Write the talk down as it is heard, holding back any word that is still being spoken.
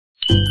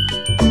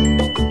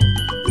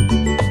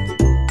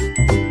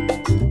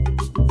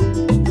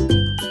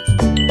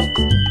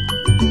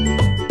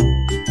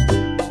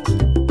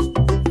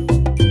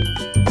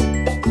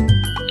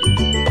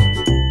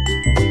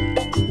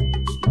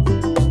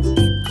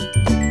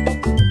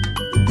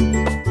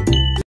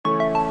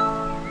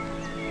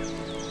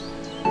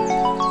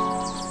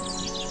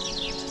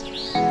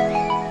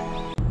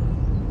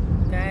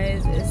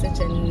Such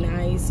a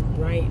nice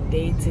bright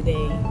day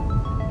today.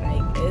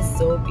 Like, it's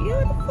so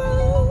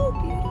beautiful,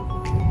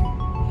 beautiful.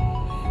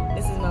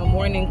 This is my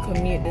morning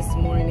commute this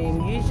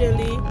morning.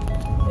 Usually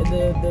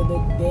the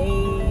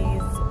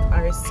days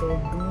are so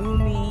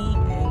gloomy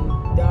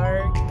and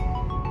dark,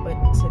 but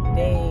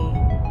today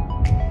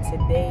is a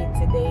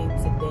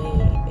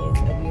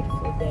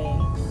beautiful day.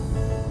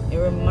 It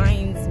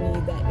reminds me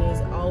that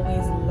there's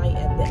always light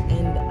at the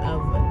end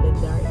of the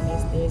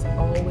darkness. There's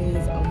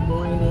always a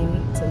morning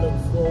to look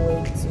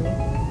forward to.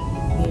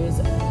 There's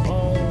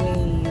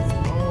always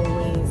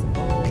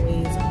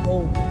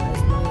hope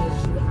as long as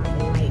you have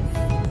life.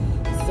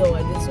 So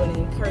I just want to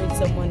encourage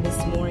someone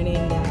this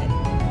morning that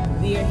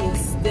there is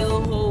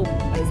still hope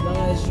as long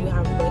as you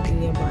have breath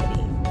in your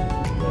body.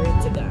 Glory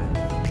to God.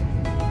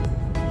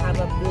 Have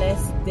a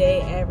blessed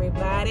day,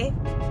 everybody.